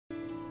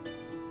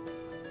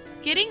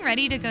Getting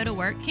ready to go to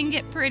work can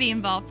get pretty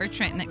involved for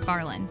Trent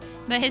McFarland,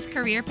 but his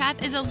career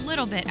path is a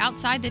little bit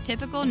outside the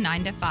typical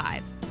 9 to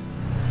 5.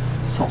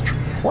 Sultry.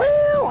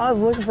 Well, I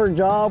was looking for a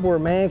job where a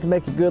man can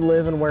make a good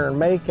living wearing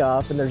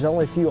makeup, and there's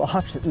only a few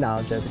options. No,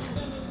 I'm joking.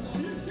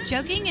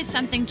 Joking is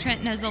something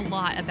Trent knows a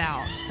lot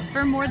about.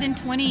 For more than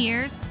 20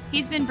 years,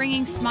 he's been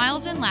bringing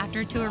smiles and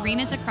laughter to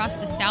arenas across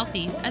the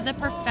Southeast as a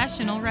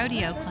professional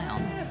rodeo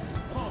clown.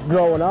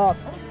 Growing up,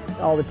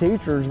 all the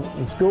teachers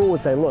in school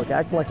would say, look,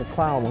 acting like a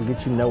clown will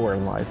get you nowhere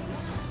in life.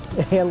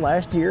 And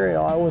last year,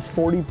 I was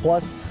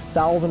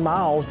 40,000+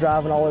 miles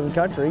driving all over the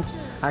country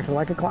acting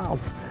like a clown.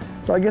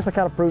 So I guess I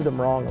kind of proved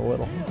them wrong a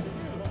little.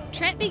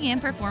 Trent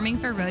began performing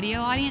for rodeo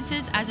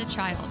audiences as a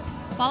child,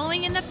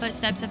 following in the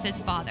footsteps of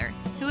his father,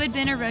 who had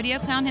been a rodeo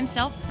clown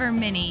himself for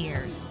many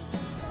years.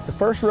 The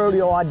first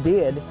rodeo I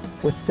did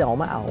was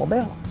Selma,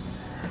 Alabama.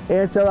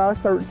 And so I was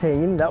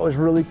 13, that was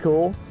really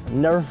cool. I'll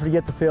never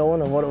forget the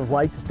feeling of what it was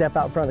like to step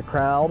out in front of the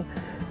crowd.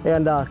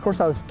 And of course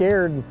I was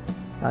scared, and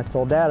I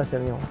told Dad, I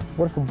said,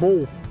 what if a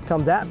bull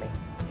comes at me?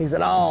 He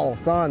said, oh,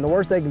 son, the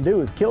worst they can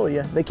do is kill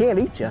you. They can't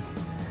eat you.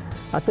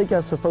 I think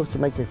that's supposed to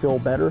make me feel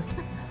better.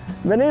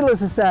 But needless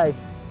to say,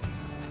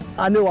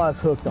 I knew I was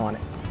hooked on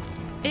it.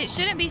 It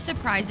shouldn't be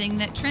surprising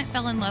that Trent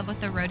fell in love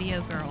with the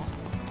rodeo girl.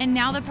 And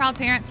now the proud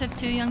parents of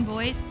 2 young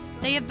boys,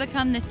 they have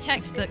become the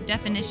textbook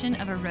definition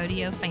of a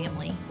rodeo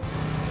family.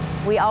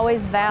 We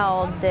always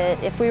vowed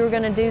that if we were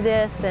going to do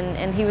this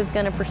and he was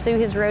going to pursue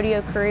his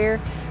rodeo career,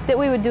 that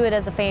we would do it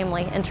as a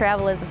family and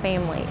travel as a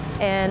family.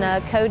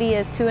 And Cody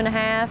is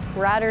 2.5,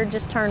 Ryder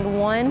just turned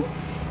 1.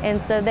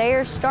 And so they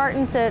are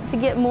starting to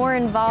get more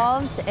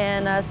involved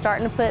and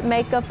starting to put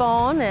makeup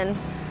on and,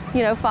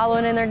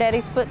 following in their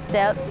daddy's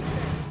footsteps.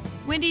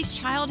 Wendy's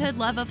childhood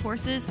love of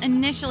horses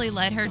initially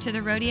led her to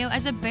the rodeo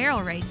as a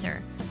barrel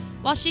racer.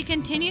 While she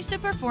continues to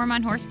perform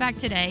on horseback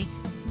today,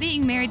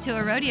 being married to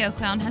a rodeo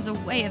clown has a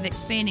way of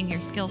expanding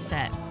your skill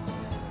set.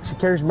 She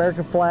carries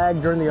American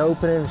flag during the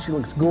opening and she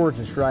looks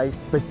gorgeous, right?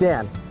 But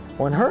then,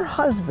 when her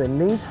husband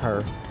needs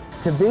her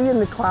to be in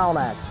the clown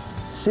acts,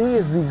 she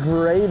is the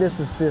greatest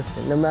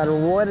assistant, no matter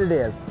what it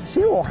is. She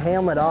will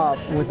ham it up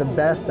with the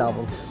best of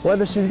them.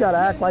 Whether she's got to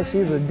act like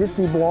she's a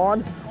ditzy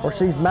blonde or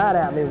she's mad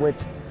at me, which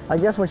I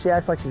guess when she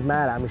acts like she's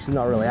mad at me, she's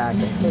not really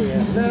acting.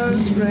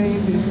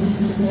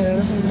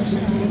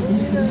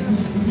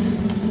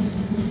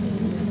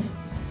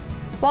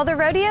 While the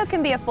rodeo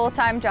can be a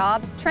full-time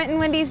job, Trent and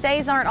Wendy's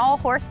days aren't all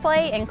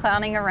horseplay and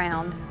clowning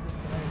around.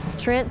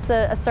 Trent's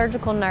a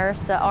surgical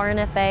nurse, a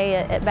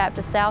RNFA at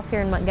Baptist South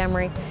here in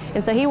Montgomery.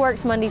 And so he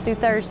works Monday through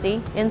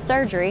Thursday in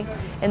surgery.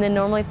 And then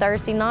normally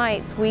Thursday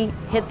nights we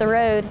hit the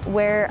road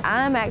where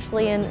I'm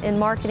actually in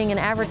marketing and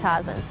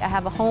advertising. I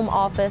have a home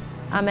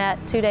office I'm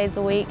at 2 days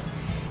a week.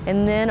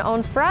 And then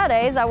on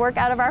Fridays I work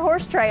out of our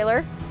horse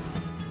trailer.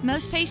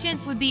 Most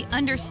patients would be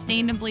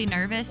understandably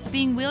nervous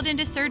being wheeled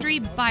into surgery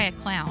by a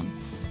clown.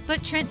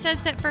 But Trent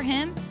says that for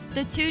him,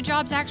 the 2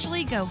 jobs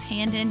actually go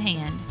hand in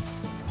hand.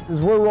 As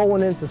we're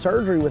rolling into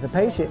surgery with a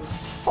patient,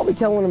 I'll be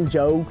telling them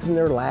jokes and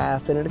they're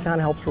laughing and it kind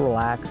of helps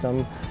relax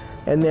them.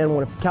 And then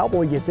when a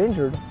cowboy gets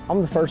injured,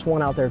 I'm the first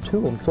one out there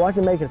to him. So I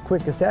can make a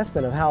quick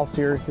assessment of how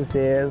serious this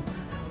is,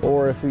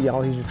 or if he's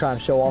just trying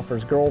to show off for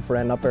his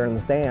girlfriend up there in the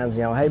stands,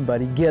 hey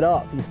buddy, get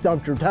up, you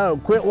stumped your toe,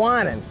 quit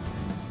whining.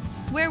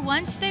 Where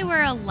once they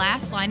were a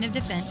last line of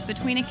defense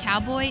between a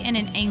cowboy and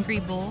an angry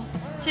bull,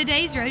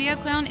 today's rodeo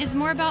clown is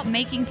more about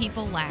making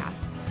people laugh.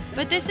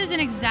 But this isn't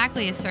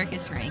exactly a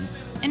circus ring.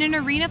 In an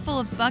arena full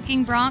of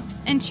bucking broncs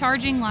and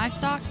charging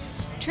livestock,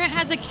 Trent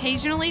has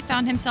occasionally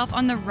found himself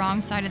on the wrong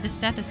side of the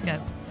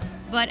stethoscope.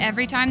 But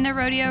every time the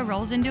rodeo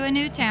rolls into a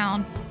new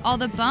town, all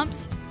the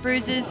bumps,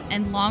 bruises,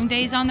 and long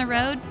days on the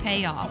road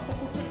pay off.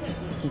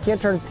 You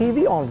can't turn the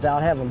TV on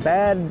without having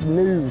bad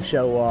news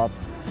show up.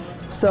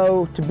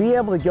 So to be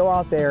able to go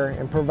out there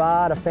and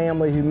provide a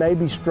family who may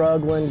be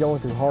struggling, going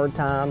through hard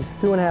times,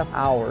 2.5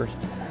 hours,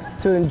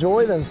 to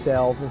enjoy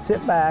themselves and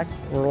sit back,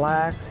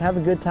 relax, have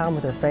a good time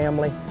with their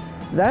family,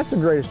 that's the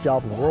greatest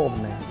job in the world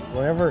to me.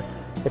 Whenever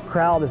the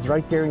crowd is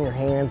right there in your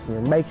hands and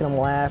you're making them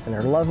laugh and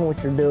they're loving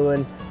what you're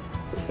doing,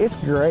 it's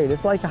great.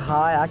 It's like a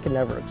high I can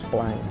never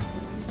explain.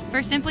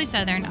 For Simply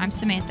Southern, I'm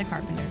Samantha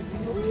Carpenter.